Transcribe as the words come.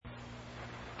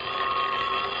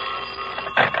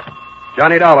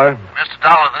Johnny Dollar. Mr.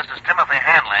 Dollar, this is Timothy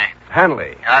Hanley.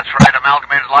 Hanley. That's right,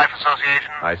 Amalgamated Life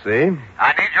Association. I see.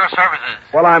 I need your services.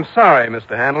 Well, I'm sorry,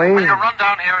 Mr. Hanley. Will you run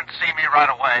down here and see me right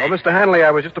away? Well, Mr. Hanley,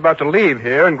 I was just about to leave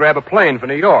here and grab a plane for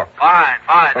New York. Fine.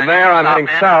 From Then there, you I'm stop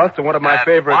heading in south to one of my at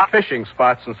favorite what? fishing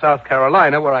spots in South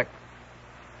Carolina where I...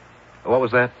 What was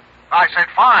that? I said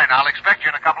fine. I'll expect you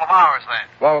in a couple of hours then.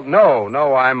 Well,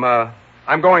 no,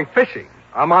 I'm going fishing.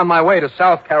 I'm on my way to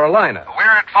South Carolina. We're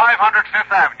at 500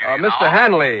 Fifth Avenue, Mr.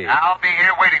 Hanley. I'll be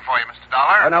here waiting for you, Mr.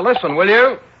 Dollar. Now, listen, will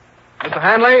you? Mr.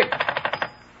 Hanley?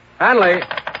 Hanley?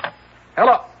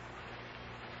 Hello?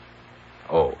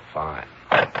 Oh, fine.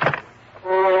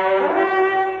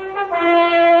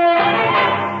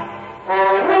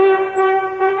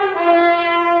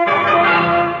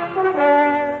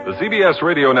 The CBS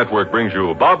Radio Network brings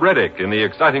you Bob Reddick in the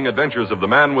exciting adventures of the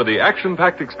man with the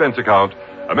action-packed expense account,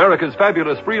 America's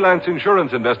fabulous freelance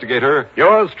insurance investigator.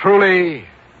 Yours truly,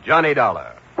 Johnny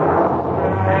Dollar.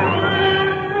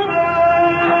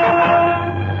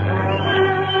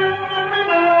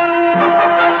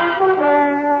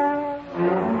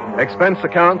 Expense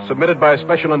account submitted by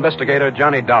Special Investigator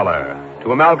Johnny Dollar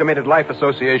to Amalgamated Life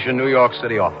Association, New York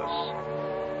City office.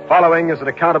 Following is an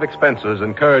account of expenses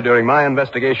incurred during my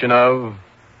investigation of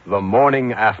the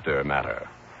morning after matter.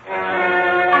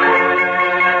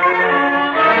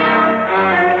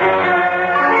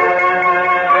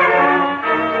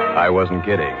 I wasn't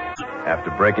kidding.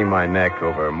 After breaking my neck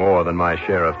over more than my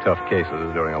share of tough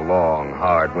cases during a long,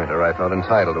 hard winter, I felt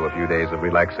entitled to a few days of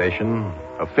relaxation,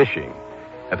 of fishing,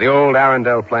 at the old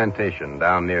Arundel plantation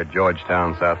down near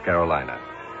Georgetown, South Carolina.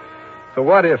 So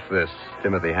what if this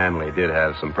Timothy Hanley did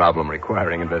have some problem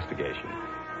requiring investigation?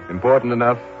 Important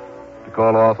enough to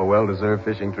call off a well-deserved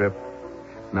fishing trip?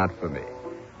 Not for me.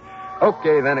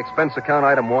 Okay, then, expense account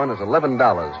item 1 is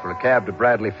 $11 for a cab to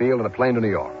Bradley Field and a plane to New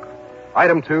York.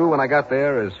 Item 2, when I got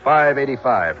there, is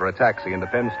 $5.85 for a taxi into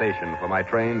Penn Station for my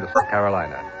train to South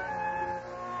Carolina.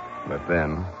 But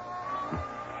then,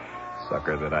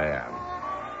 sucker that I am.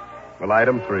 Well,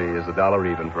 item 3 is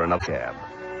 $1 even for another cab.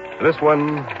 This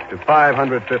one to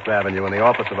 500 Fifth Avenue in the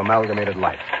office of Amalgamated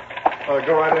Life. Go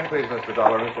right in, please, Mr.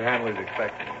 Dollar. Mr. Hanley's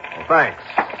expecting you. Well, thanks.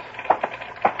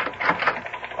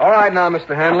 All right now,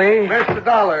 Mr. Hanley. Mr.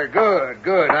 Dollar,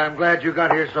 good. I'm glad you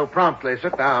got here so promptly.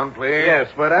 Sit down, please.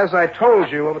 Yes, but as I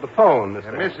told you over the phone,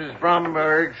 Mr. Mrs.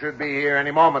 Bromberg should be here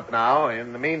any moment now.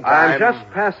 In the meantime... I'm just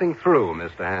passing through,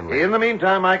 Mr. Hanley. In the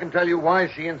meantime, I can tell you why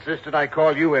she insisted I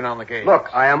call you in on the case. Look,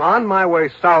 I am on my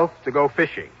way south to go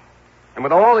fishing. And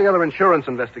with all the other insurance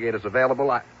investigators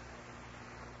available,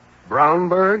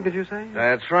 Brownberg, did you say?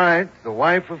 That's right. The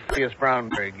wife of Phineas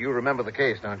Brownberg. You remember the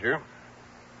case, don't you?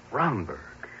 Brownberg?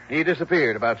 He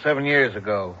disappeared about 7 years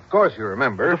ago. Of course you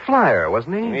remember. The flyer,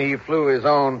 wasn't he? He flew his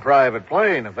own private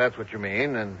plane, if that's what you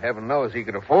mean, and heaven knows he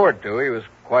could afford to. He was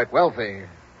quite wealthy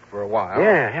for a while.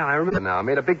 Yeah, I remember now.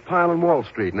 Made a big pile on Wall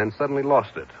Street and then suddenly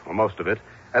lost it, or most of it,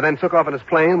 and then took off in his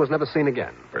plane and was never seen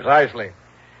again. Precisely.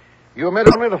 You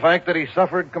omitted only the fact that he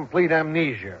suffered complete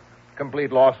amnesia, complete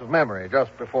loss of memory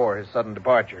just before his sudden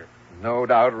departure. No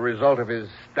doubt a result of his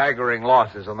staggering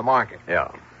losses on the market.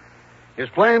 Yeah. His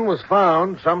plane was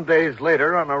found some days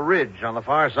later on a ridge on the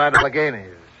far side of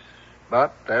Alleghenies.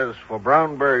 But as for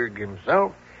Brownberg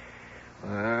himself,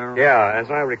 yeah, as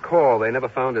I recall, they never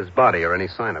found his body or any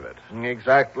sign of it.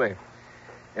 Exactly.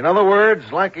 In other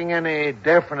words, lacking any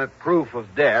definite proof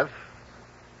of death,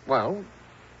 well,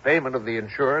 payment of the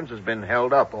insurance has been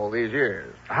held up all these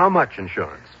years. How much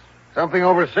insurance? Something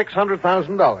over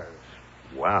 $600,000.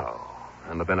 Wow.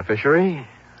 And the beneficiary?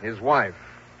 His wife,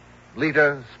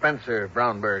 Lita Spencer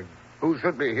Brownberg, who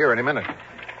should be here any minute.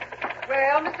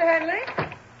 Well, Mr. Henley,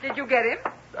 did you get him?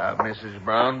 Mrs.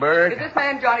 Brownberg? Is this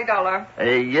man Johnny Dollar?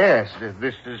 Yes,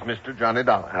 this is Mr. Johnny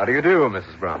Dollar. How do you do,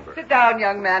 Mrs. Brownberg? Sit down,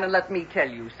 young man, and let me tell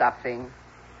you something.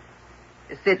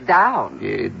 Sit down.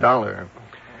 Dollar.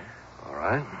 All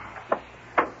right.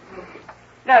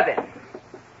 Now then,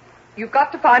 you've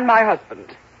got to find my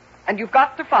husband. And you've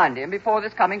got to find him before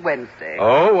this coming Wednesday.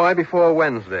 Oh, why before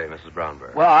Wednesday, Mrs.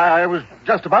 Brownberg? Well, I was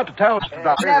just about to tell Mr.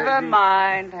 Dollar. Never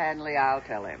mind, Hanley. I'll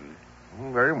tell him.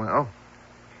 Very well.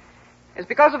 It's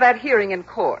because of that hearing in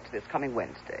court this coming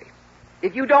Wednesday.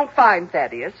 If you don't find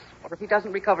Thaddeus, or if he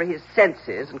doesn't recover his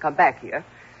senses and come back here,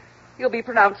 he'll be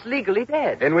pronounced legally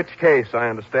dead. In which case, I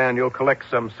understand you'll collect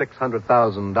some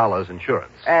 $600,000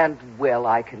 insurance. And, well,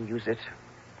 I can use it.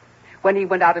 When he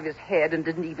went out of his head and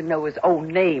didn't even know his own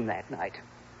name that night.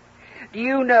 Do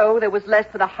you know there was less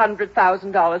than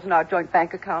 $100,000 in our joint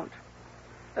bank account?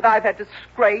 That I've had to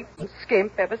scrape and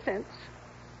skimp ever since?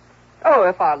 Oh,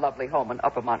 if our lovely home in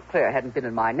Upper Montclair hadn't been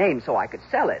in my name so I could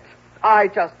sell it. I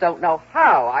just don't know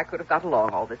how I could have got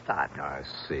along all this time. I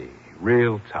see.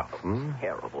 Real tough, hmm?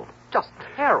 Terrible. Just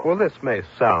terrible. Well, this may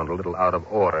sound a little out of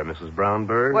order, Mrs.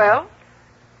 Brownberg. Well?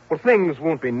 Well, things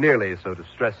won't be nearly so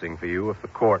distressing for you if the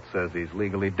court says he's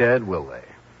legally dead, will they?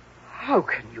 How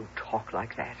can you talk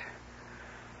like that?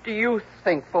 Do you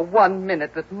think for 1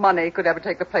 minute that money could ever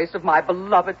take the place of my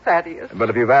beloved Thaddeus? But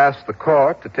if you've asked the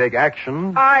court to take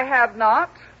action... I have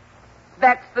not.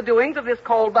 That's the doings of this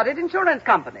cold-blooded insurance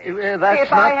company. That's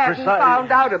if I hadn't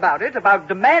found out about it, about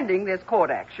demanding this court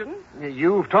action...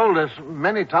 You've told us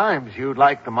many times you'd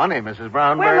like the money, Mrs.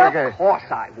 Brownberg. Well, of course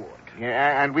I would.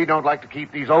 Yeah, and we don't like to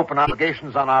keep these open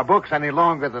obligations on our books any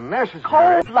longer than necessary.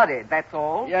 Cold-blooded, that's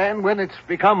all. Yeah, and when it's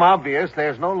become obvious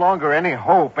there's no longer any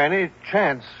hope, any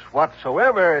chance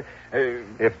whatsoever...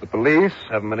 If the police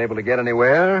haven't been able to get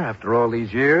anywhere after all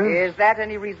these years... Is that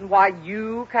any reason why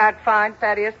you can't find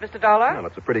Thaddeus, Mr. Dollar? Well,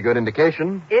 it's a pretty good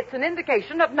indication. It's an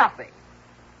indication of nothing.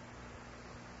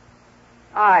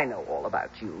 I know all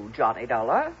about you, Johnny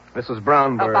Dollar. Mrs.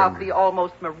 Brownberg... About the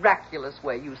almost miraculous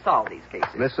way you solve these cases.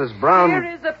 Mrs. Brown... Here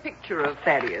is a picture of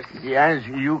Thaddeus. Yeah, as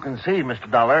you can see,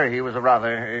 Mr. Dollar, he was a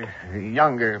rather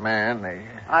younger man.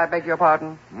 I beg your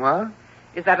pardon? What?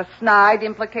 Is that a snide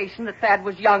implication that Thad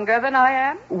was younger than I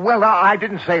am? Well, I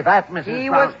didn't say that, Mrs. He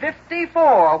Brown... was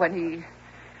 54 when he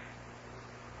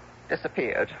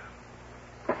disappeared.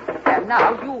 And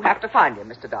now you have to find him,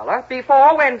 Mr. Dollar,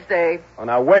 before Wednesday. Oh,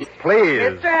 now wait, please.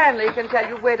 Mr. Hanley can tell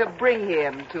you where to bring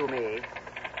him to me.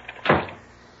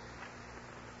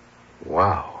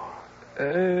 Wow.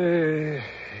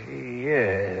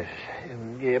 Yes.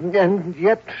 And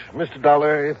yet, Mr.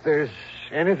 Dollar, if there's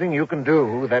anything you can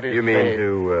do, that is... You mean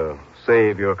to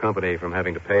save your company from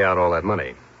having to pay out all that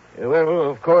money? Well,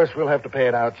 of course, we'll have to pay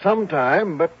it out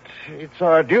sometime, but it's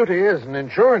our duty as an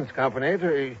insurance company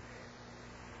to...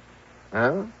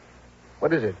 Huh?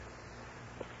 What is it?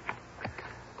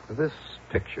 This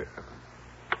picture.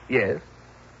 Yes.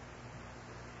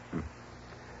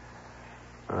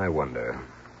 I wonder.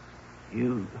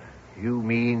 You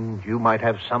mean you might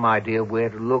have some idea where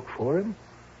to look for him?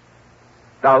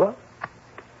 Dollar?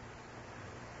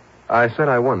 I said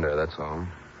I wonder, that's all.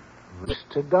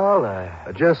 Mr. Dollar.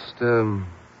 Just,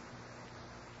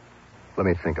 let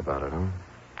me think about it, huh?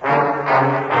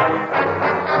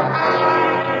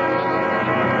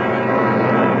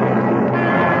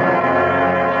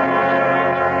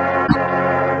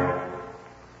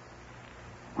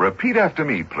 Repeat after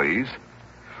me, please.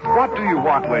 What do you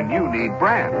want when you need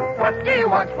brand? What do you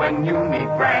want when you need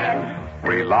brand?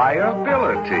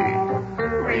 Reliability.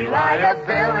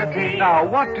 Reliability. Now,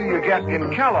 what do you get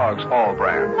in Kellogg's All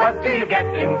Brand? What do you get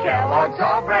in Kellogg's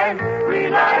All Brand?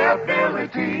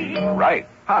 Reliability. Right.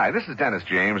 Hi, this is Dennis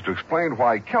James to explain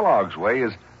why Kellogg's Way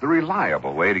is the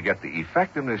reliable way to get the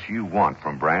effectiveness you want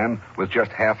from brand with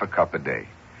just half a cup a day.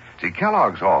 See,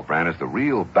 Kellogg's All Brand is the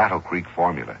real Battle Creek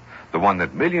formula, the one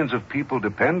that millions of people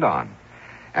depend on.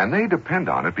 And they depend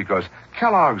on it because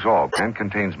Kellogg's All Brand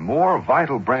contains more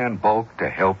vital brand bulk to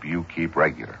help you keep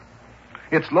regular.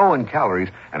 It's low in calories,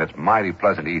 and it's mighty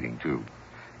pleasant eating, too.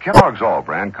 Kellogg's All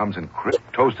Brand comes in crisp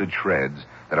toasted shreds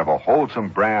that have a wholesome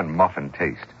brand muffin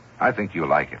taste. I think you'll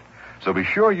like it. So be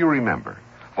sure you remember,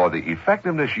 for the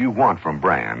effectiveness you want from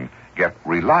brand, get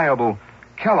reliable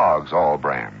Kellogg's All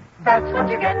Brand. That's what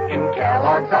you get in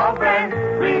Kellogg's All Brand.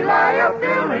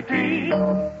 Reliability.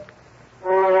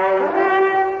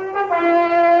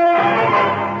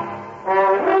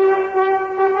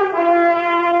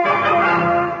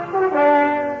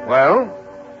 Well,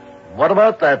 what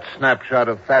about that snapshot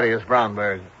of Thaddeus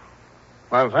Brownberg?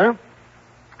 Well, sir?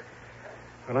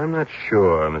 Well, I'm not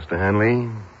sure, Mr. Hanley.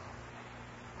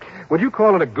 Would you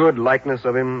call it a good likeness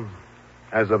of him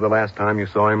as of the last time you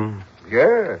saw him?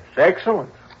 Yes,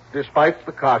 excellent. Despite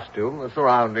the costume, the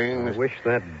surroundings. I wish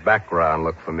that background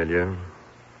looked familiar.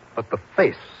 But the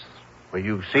face. Well,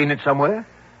 you've seen it somewhere?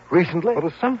 Recently? Well,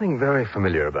 there's something very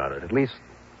familiar about it. At least...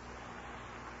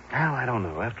 Well, I don't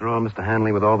know. After all, Mr.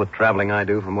 Hanley, with all the traveling I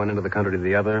do from one end of the country to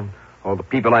the other, all the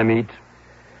people I meet,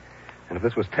 and if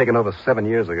this was taken over 7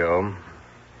 years ago...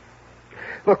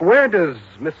 Look, where does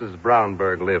Mrs.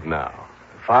 Brownberg live now?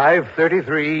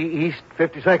 533 East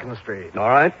 52nd Street. All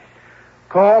right.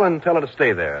 Call and tell her to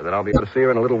stay there, that I'll be able to see her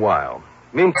in a little while.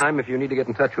 Meantime, if you need to get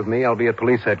in touch with me, I'll be at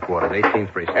police headquarters,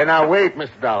 18th Precinct. And now, wait,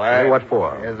 Mr. Dollar. What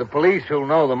for? The police who'll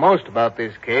know the most about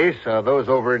this case are those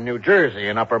over in New Jersey,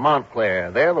 in Upper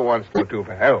Montclair. They're the ones to go to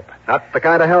for help. Not the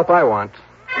kind of help I want.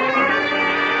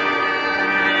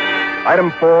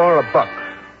 Item 4, a buck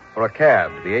for a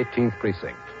cab, the 18th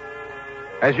Precinct.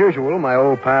 As usual, my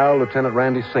old pal, Lieutenant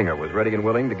Randy Singer, was ready and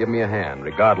willing to give me a hand,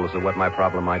 regardless of what my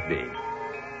problem might be.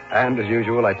 And, as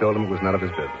usual, I told him it was none of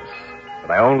his business.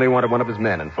 But I only wanted one of his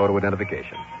men in photo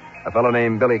identification, a fellow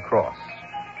named Billy Cross.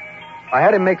 I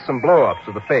had him make some blow-ups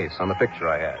of the face on the picture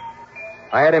I had.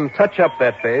 I had him touch up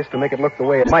that face to make it look the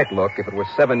way it might look if it were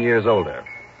 7 years older.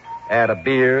 Add a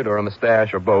beard or a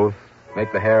mustache or both,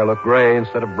 make the hair look gray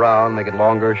instead of brown, make it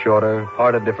longer, shorter,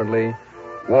 parted differently,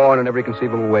 worn in every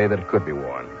conceivable way that it could be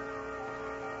worn.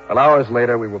 Well, hours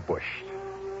later, we were bushed.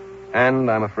 And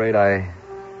I'm afraid I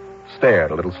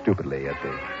stared a little stupidly at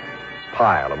the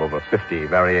pile of over 50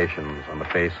 variations on the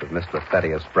face of Mr.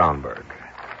 Thaddeus Brownberg.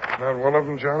 Not one of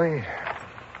them, Johnny?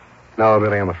 No,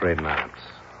 Billy, I'm afraid not.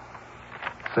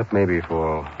 Except maybe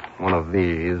for one of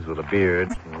these with a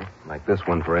beard, like this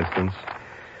one, for instance.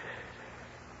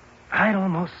 I'd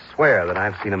almost swear that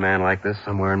I've seen a man like this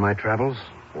somewhere in my travels.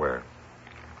 Where?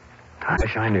 I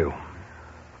wish I knew.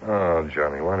 Oh,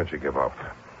 Johnny, why don't you give up?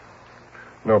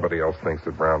 Nobody else thinks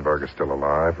that Brownberg is still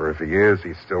alive, or if he is,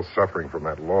 he's still suffering from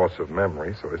that loss of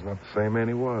memory, so he's not the same man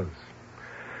he was.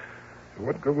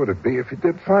 What good would it be if you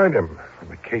did find him? When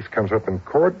the case comes up in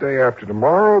court day after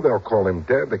tomorrow, they'll call him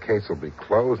dead, the case will be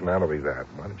closed, and that'll be that.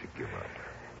 Why don't you give up?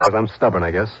 Because I'm stubborn,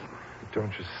 I guess.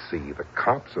 Don't you see? The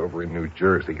cops over in New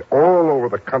Jersey, all over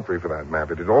the country for that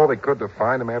matter, did all they could to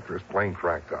find him after his plane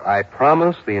cracked up. I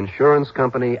promised the insurance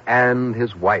company and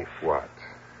his wife. What?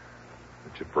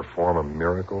 That you'd perform a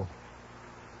miracle?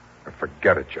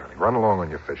 Forget it, Johnny. Run along on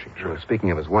your fishing trip. Well, speaking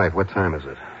of his wife, what time is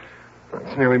it?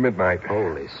 It's nearly midnight.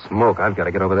 Holy smoke, I've got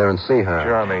to get over there and see her.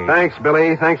 Johnny. Thanks,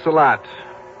 Billy. Thanks a lot.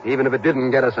 Even if it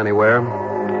didn't get us anywhere.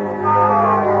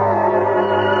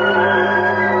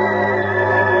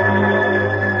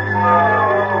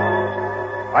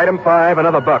 Item 5,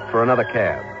 another buck for another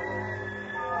cab.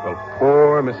 Well,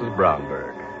 poor Mrs.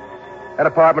 Brownberg. That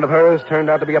apartment of hers turned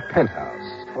out to be a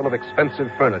penthouse, full of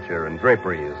expensive furniture and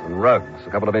draperies and rugs a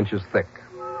couple of inches thick.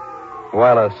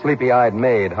 While a sleepy-eyed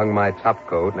maid hung my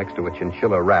topcoat next to a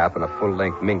chinchilla wrap and a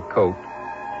full-length mink coat,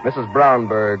 Mrs.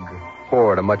 Brownberg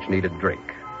poured a much-needed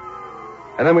drink.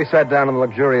 And then we sat down in the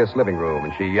luxurious living room,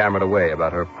 and she yammered away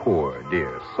about her poor,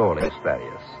 dear, sorely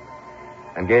Thaddeus,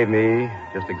 and gave me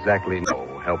just exactly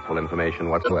no helpful information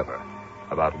whatsoever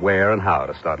about where and how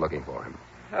to start looking for him.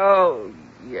 Oh,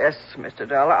 yes, Mr.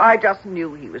 Dollar. I just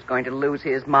knew he was going to lose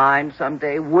his mind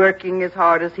someday, working as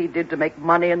hard as he did to make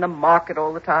money in the market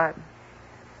all the time.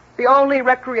 The only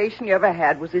recreation he ever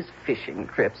had was his fishing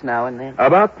trips now and then.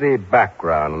 About the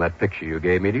background on that picture you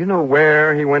gave me, do you know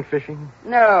where he went fishing?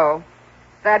 No.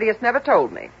 Thaddeus never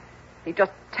told me. He'd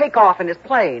just take off in his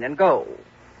plane and go.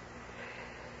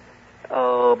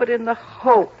 Oh, but in the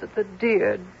hope that the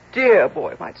dear, dear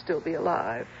boy might still be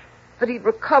alive. That he'd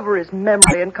recover his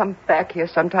memory and come back here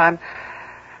sometime.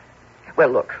 Well,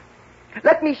 look.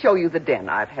 Let me show you the den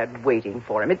I've had waiting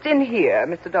for him. It's in here,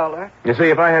 Mr. Dollar. You see,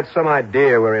 if I had some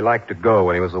idea where he liked to go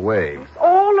when he was away. It's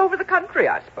all over the country,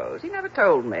 I suppose. He never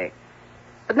told me.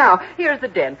 But now, here's the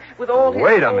den with all his...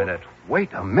 Wait a minute.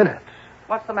 Wait a minute.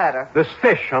 What's the matter? This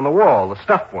fish on the wall, the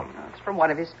stuffed one. Oh, it's from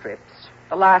one of his trips.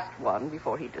 The last one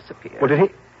before he disappeared. Well, do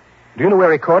you know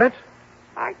where he caught it?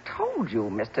 I told you,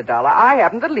 Mr. Dollar. I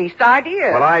haven't the least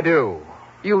idea. Well, I do.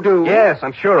 You do? Yes,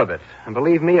 I'm sure of it. And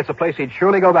believe me, it's a place he'd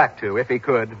surely go back to if he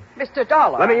could. Mr.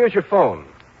 Dollar. Let me use your phone.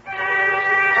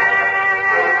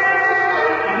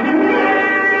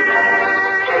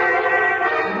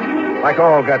 My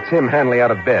call got Tim Hanley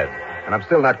out of bed, and I'm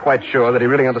still not quite sure that he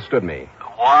really understood me.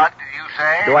 What did you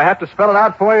say? Do I have to spell it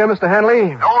out for you, Mr. Hanley?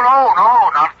 No,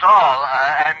 not at all.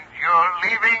 And you're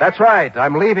leaving? That's right.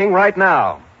 I'm leaving right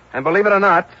now. And believe it or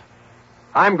not,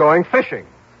 I'm going fishing.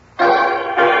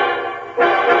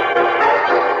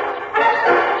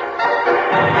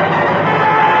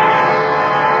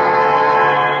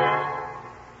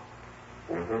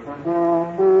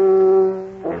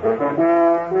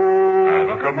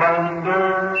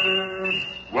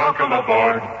 Welcome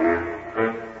aboard.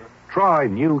 Try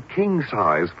new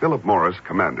king-size Philip Morris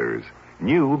Commanders.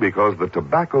 New because the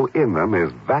tobacco in them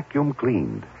is vacuum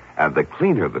cleaned. And the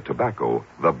cleaner the tobacco,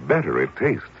 the better it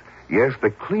tastes. Yes,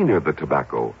 the cleaner the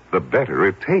tobacco, the better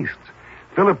it tastes.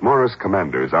 Philip Morris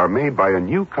Commanders are made by a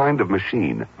new kind of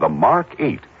machine, the Mark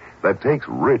 8, that takes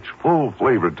rich,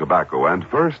 full-flavored tobacco and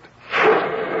first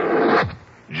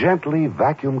gently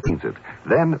vacuum cleans it,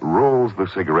 then rolls the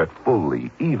cigarette fully,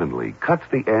 evenly, cuts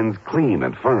the ends clean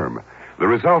and firm. The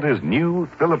result is new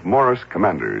Philip Morris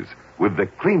Commanders with the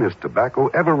cleanest tobacco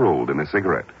ever rolled in a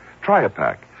cigarette. Try a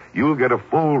pack. You'll get a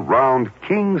full, round,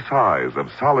 king size of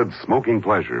solid smoking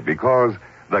pleasure because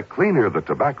the cleaner the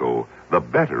tobacco, the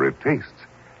better it tastes.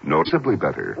 Noticeably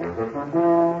better.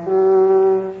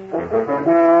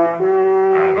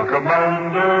 The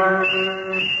Commanders.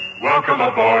 Welcome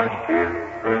aboard.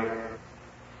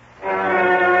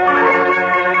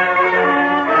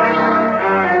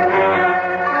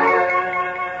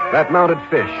 That mounted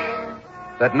fish,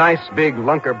 that nice big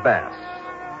lunker bass,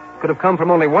 could have come from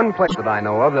only one place that I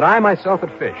know of that I myself had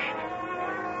fished.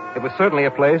 It was certainly a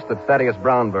place that Thaddeus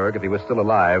Brownberg, if he was still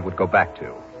alive, would go back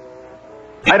to.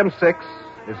 Item 6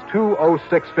 is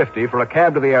 $206.50 for a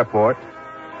cab to the airport,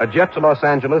 a jet to Los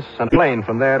Angeles, and a plane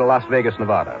from there to Las Vegas,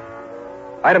 Nevada.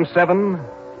 Item 7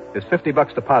 is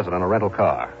 $50 deposit on a rental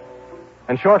car.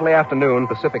 And shortly after noon,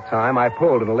 Pacific time, I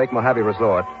pulled into Lake Mojave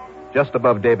Resort, just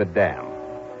above David Dam.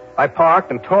 I parked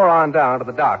and tore on down to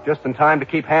the dock just in time to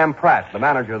keep Ham Pratt, the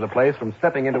manager of the place, from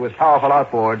stepping into his powerful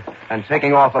outboard and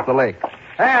taking off up the lake.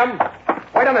 Ham!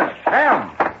 Wait a minute!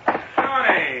 Ham!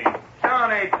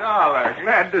 Johnny Dollar,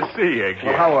 glad to see you again.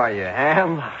 Well, how are you,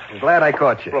 Ham? I'm glad I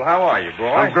caught you. Well, how are you, boy?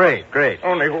 I'm great.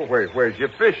 Only where's your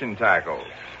fishing tackle?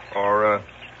 Or,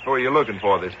 who are you looking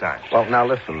for this time? Well, now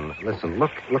listen.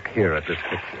 Look here at this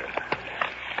picture.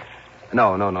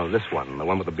 No, this one. The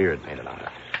one with the beard painted on it.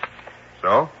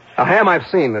 So? Now, Ham, I've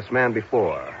seen this man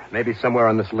before. Maybe somewhere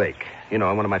on this lake. You know,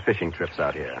 on one of my fishing trips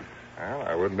out here. Well,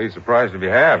 I wouldn't be surprised if you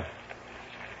have.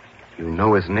 You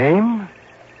know his name?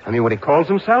 I mean, what he calls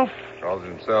himself? Calls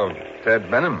himself Ted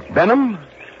Benham. Benham?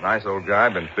 Nice old guy.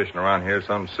 Been fishing around here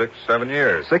some 6-7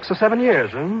 years. 6 or 7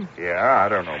 years, huh? Yeah, I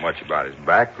don't know much about his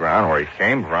background, where he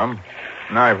came from.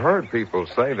 And I've heard people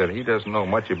say that he doesn't know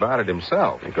much about it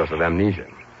himself. Because of amnesia.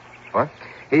 What?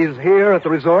 He's here at the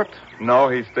resort? No,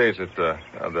 he stays at the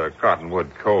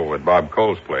Cottonwood Cove at Bob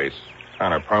Cole's place.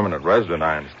 Kind of permanent resident,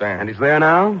 I understand. And he's there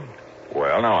now?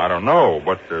 Well, no, I don't know,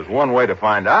 but there's one way to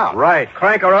find out. Right.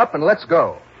 Crank her up and let's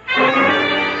go.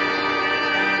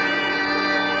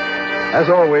 As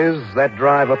always, that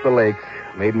drive up the lake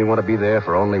made me want to be there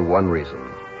for only one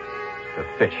reason. To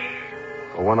fish.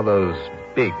 For one of those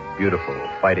big, beautiful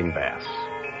fighting bass.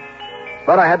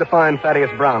 But I had to find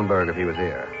Thaddeus Brownberg if he was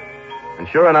here. And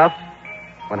sure enough,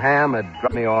 when Ham had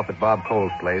dropped me off at Bob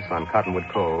Cole's place on Cottonwood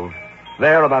Cove,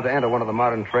 there about to enter one of the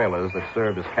modern trailers that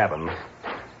served as cabins.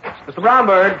 Mr.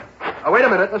 Brownberg! Oh, wait a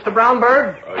minute, Mr.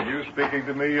 Brownberg! Are you speaking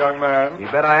to me, young man?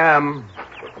 You bet I am.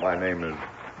 My name is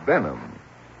Benham.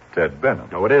 Ted Benham.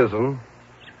 No, it isn't.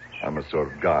 I'm a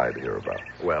sort of guide hereabouts.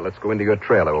 Well, let's go into your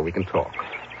trailer where we can talk.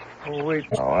 Oh, wait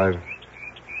now.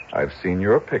 I've seen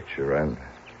your picture, and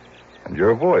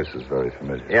your voice is very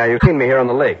familiar. Yeah, you've seen me here on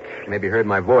the lake. Maybe heard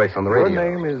my voice on the radio.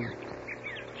 Your name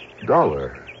is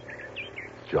Dollar.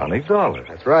 Johnny Dollar.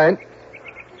 That's right.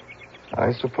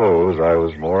 I suppose I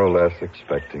was more or less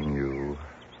expecting you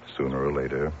sooner or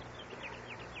later.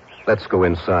 Let's go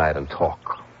inside and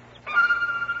talk.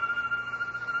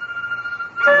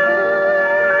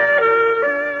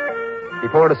 He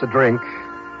poured us a drink,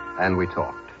 and we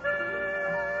talked.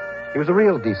 He was a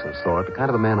real decent sort, the kind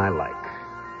of a man I like.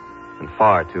 And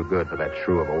far too good for that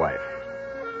shrew of a wife.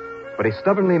 But he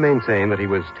stubbornly maintained that he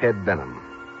was Ted Benham.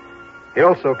 He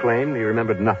also claimed he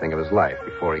remembered nothing of his life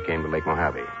before he came to Lake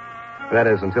Mojave. That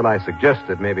is, until I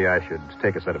suggested maybe I should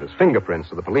take a set of his fingerprints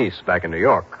to the police back in New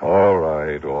York. All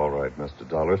right, Mr.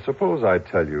 Dollar. Suppose I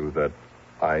tell you that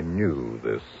I knew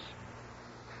this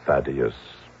Thaddeus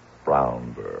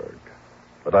Brownberg.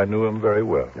 But I knew him very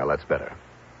well. Now, that's better.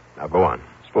 Now, go on.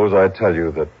 Suppose I tell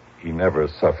you that he never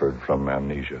suffered from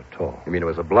amnesia at all. You mean it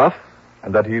was a bluff?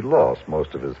 And that he lost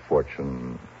most of his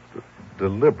fortune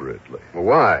deliberately. Well,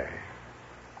 why?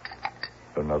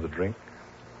 Another drink?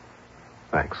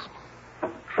 Thanks.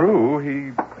 True,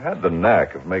 he had the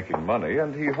knack of making money,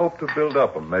 and he hoped to build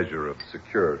up a measure of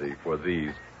security for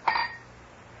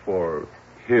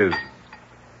his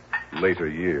later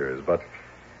years. But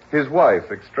his wife,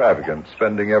 extravagant,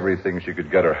 spending everything she could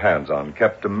get her hands on,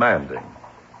 kept demanding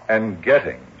and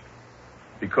getting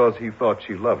because he thought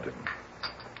she loved him.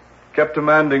 Kept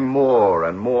demanding more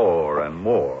and more and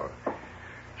more.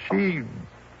 She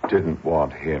didn't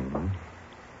want him.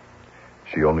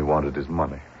 She only wanted his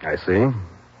money. I see.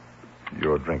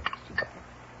 Your drink, Mr. Dollar.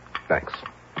 Thanks.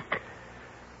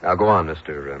 Now, go on,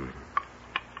 Mr.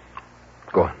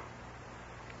 Go on.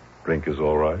 Drink is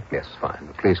all right? Yes, fine.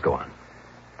 But please go on.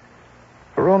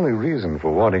 Her only reason for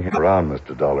wanting him around,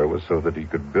 Mr. Dollar, was so that he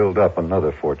could build up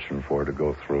another fortune for her to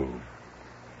go through.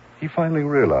 He finally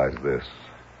realized this.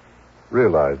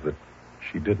 Realized that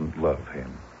she didn't love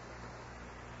him.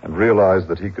 And realized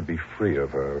that he could be free of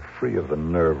her, free of the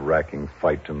nerve-wracking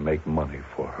fight to make money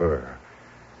for her.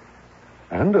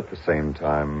 And at the same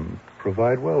time,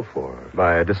 provide well for her.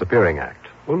 By a disappearing act.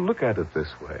 Well, look at it this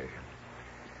way.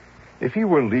 If he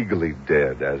were legally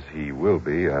dead, as he will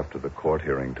be after the court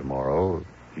hearing tomorrow,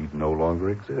 he'd no longer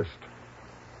exist.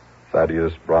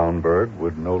 Thaddeus Brownberg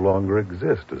would no longer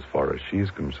exist as far as she's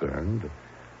concerned,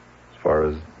 as far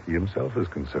as he himself is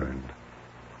concerned.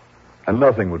 And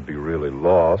nothing would be really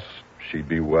lost. She'd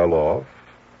be well off.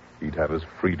 He'd have his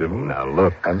freedom. Now,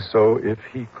 look. And so if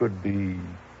he could be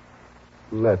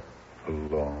let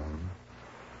alone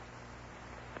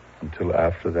until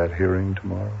after that hearing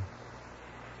tomorrow,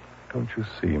 don't you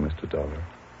see, Mr. Dollar?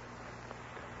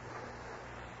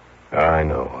 I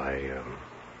know.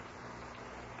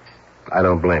 I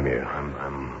don't blame you.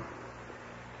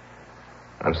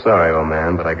 I'm sorry, old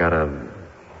man, but I got a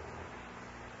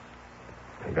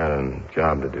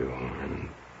job to do. And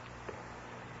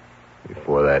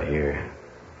before that here,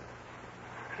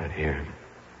 I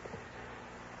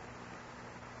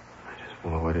just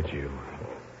wonder, what did you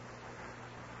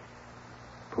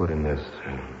put in this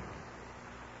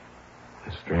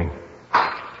drink?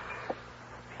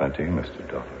 Plenty, Mr.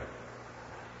 Dollar.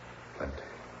 Plenty.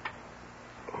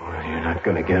 Well, you're not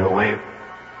going to get away.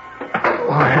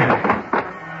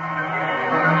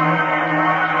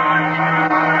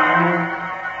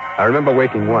 I remember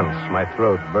waking once, my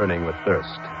throat burning with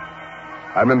thirst.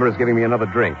 I remember his giving me another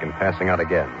drink and passing out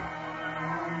again.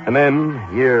 And then,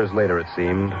 years later it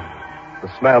seemed, the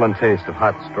smell and taste of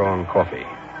hot, strong coffee.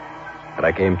 And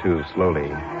I came to slowly,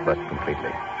 but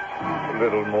completely. A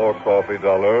little more coffee,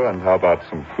 Dollar, and how about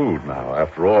some food now?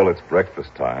 After all, it's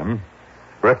breakfast time.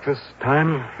 Breakfast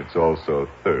time? It's also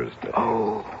Thursday.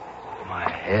 Oh, my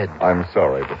head. I'm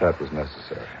sorry, but that was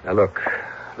necessary. Now, look,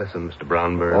 listen, Mr.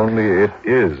 Brownberg. Only it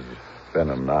is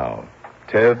Benham now.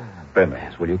 Ted Benham.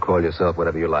 Yes, well, you call yourself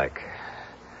whatever you like.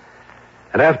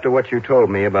 And after what you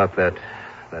told me about that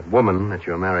woman that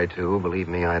you're married to, believe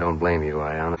me, I don't blame you.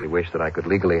 I honestly wish that I could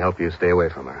legally help you stay away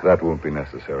from her. That won't be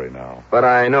necessary now. But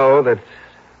I know that,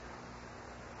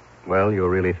 well, you're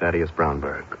really Thaddeus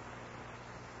Brownberg.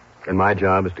 And my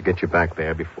job is to get you back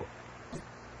there before.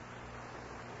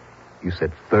 You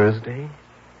said Thursday?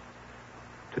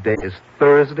 Today is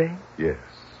Thursday? Yes,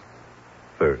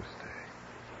 Thursday.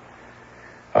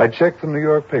 I checked the New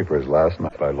York papers last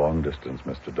night by long distance,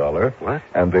 Mr. Dollar. What?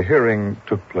 And the hearing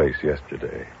took place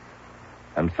yesterday.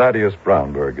 And Thaddeus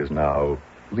Brownberg is now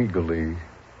legally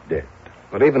dead.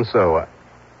 But even so,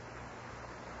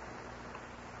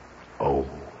 Oh,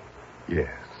 yes.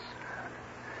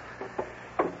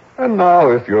 And now,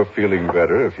 if you're feeling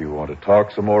better, if you want to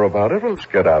talk some more about it, let's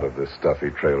get out of this stuffy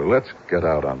trailer. Let's get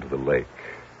out onto the lake.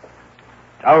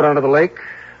 Out onto the lake?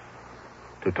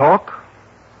 To talk?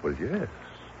 Well, yes.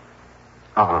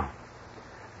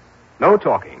 No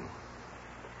talking.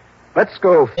 Let's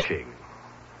go fishing,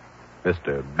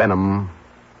 Mr. Benham.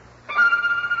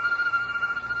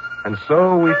 And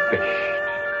so we fished.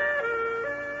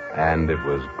 And it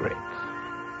was great.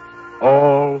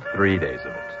 All 3 days of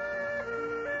it.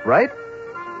 Right?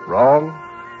 Wrong?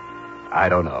 I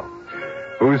don't know.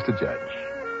 Who's to judge?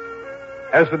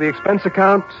 As for the expense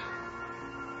account,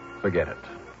 forget it.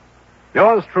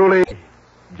 Yours truly,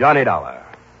 Johnny Dollar.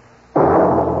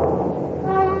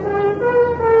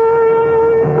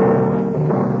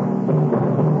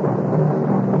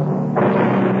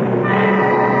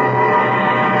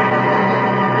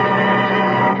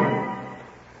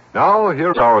 Now,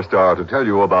 here's our star to tell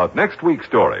you about next week's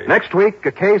story. Next week,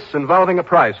 a case involving a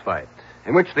prize fight,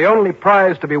 in which the only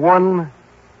prize to be won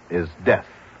is death.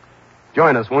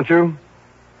 Join us, won't you?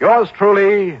 Yours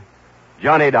truly,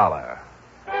 Johnny Dollar.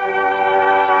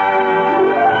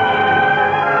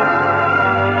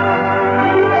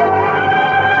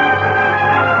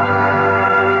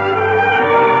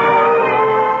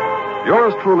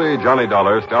 Yours truly, Johnny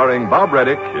Dollar, starring Bob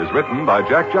Reddick, is written by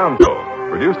Jack Johnstone.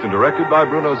 Produced and directed by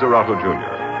Bruno Zerato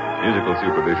Jr. Musical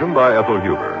supervision by Ethel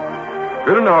Huber.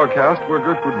 Fit in our cast were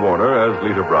Gertrude Warner as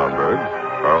Lita Brownberg,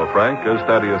 Carl Frank as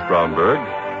Thaddeus Brownberg,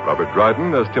 Robert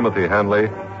Dryden as Timothy Hanley,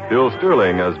 Bill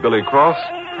Sterling as Billy Cross,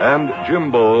 and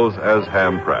Jim Bowles as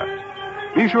Ham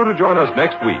Pratt. Be sure to join us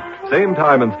next week, same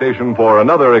time and station, for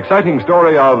another exciting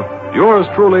story of Yours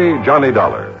truly, Johnny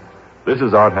Dollar. This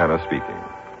is Art Hanna speaking.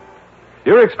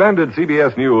 Hear expanded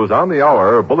CBS News on the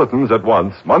hour, bulletins at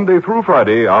once, Monday through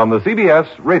Friday on the CBS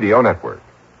Radio Network.